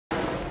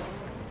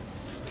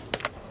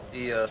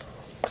The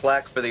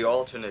plaque for the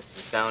alternates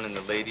is down in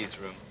the ladies'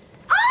 room.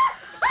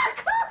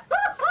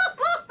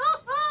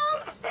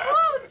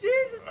 Oh,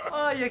 Jesus!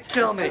 Oh, you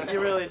kill me.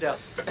 You really do.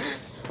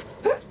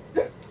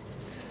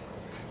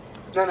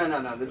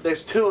 No.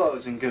 There's two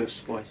O's in Goose,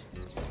 boys.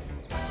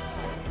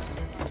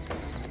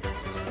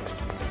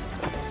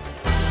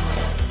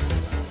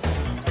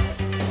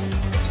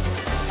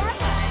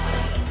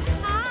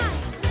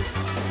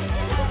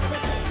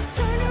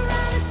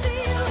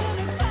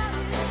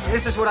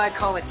 This is what I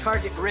call a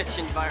target-rich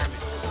environment.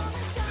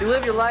 You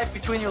live your life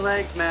between your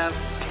legs, Mav.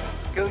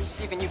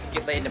 Goose, even you could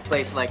get laid in a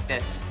place like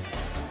this.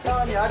 I'm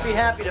telling you, I'd be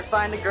happy to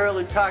find a girl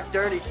who talked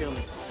dirty to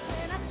me.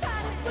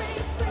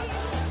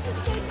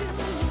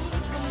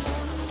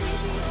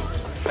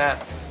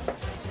 Matt,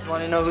 you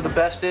want to know who the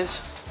best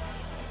is?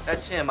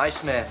 That's him,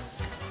 Iceman.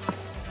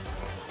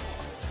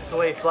 That's the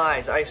way he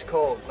flies, ice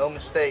cold, no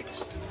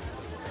mistakes.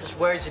 Just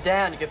wears you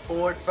down. You get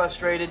bored,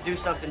 frustrated, do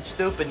something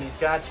stupid, and he's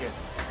got you.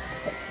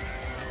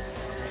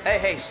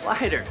 Hey,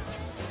 Slider.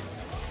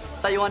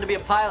 Thought you wanted to be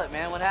a pilot,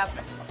 man. What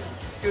happened?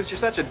 Goose, you're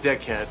such a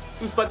dickhead.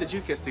 Whose butt did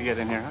you kiss to get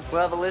in here, huh?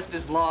 Well, the list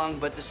is long,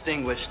 but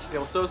distinguished. Yeah,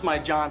 well, so's my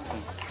Johnson.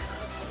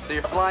 So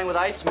you're flying with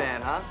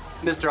Iceman, huh?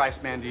 Mr.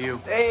 Iceman to you.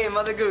 Hey,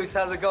 Mother Goose,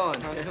 how's it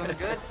going? I'm doing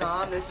good,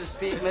 Tom. This is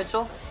Pete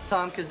Mitchell,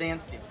 Tom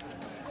Kazansky.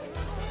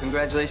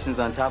 Congratulations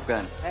on Top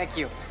Gun. Thank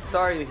you.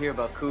 Sorry to hear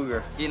about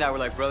Cougar. He and I were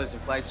like brothers in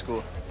flight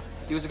school.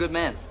 He was a good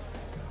man.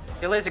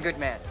 Still is a good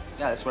man.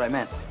 Yeah, that's what I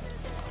meant.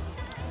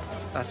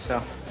 Thought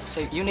so.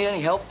 Say, you need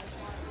any help?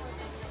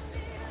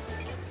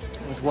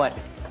 With what?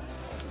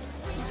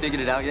 You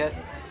figured it out yet?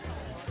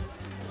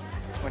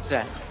 What's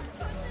that?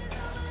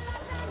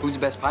 Who's the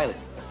best pilot?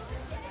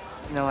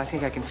 No, I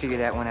think I can figure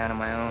that one out on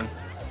my own.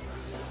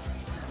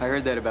 I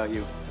heard that about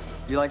you.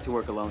 You like to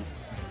work alone.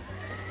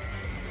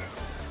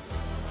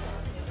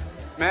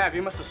 Mav,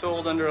 you must have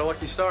sold under a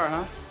lucky star,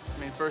 huh? I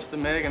mean, first the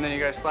MiG, and then you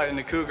guys slide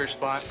into Cougar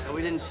spot. No,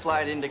 we didn't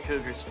slide into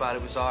Cougar spot.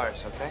 It was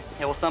ours, okay?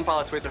 Yeah, well, some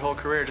pilots wait their whole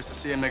career just to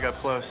see a MiG up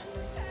close.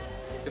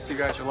 Guess you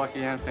guys are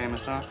lucky and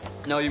famous, huh?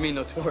 No, you mean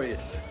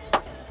notorious.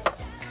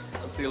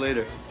 I'll see you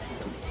later.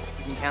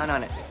 You can count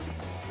on it.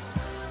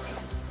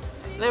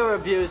 They were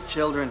abused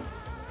children.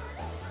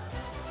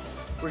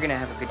 We're gonna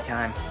have a good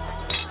time.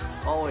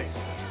 Always.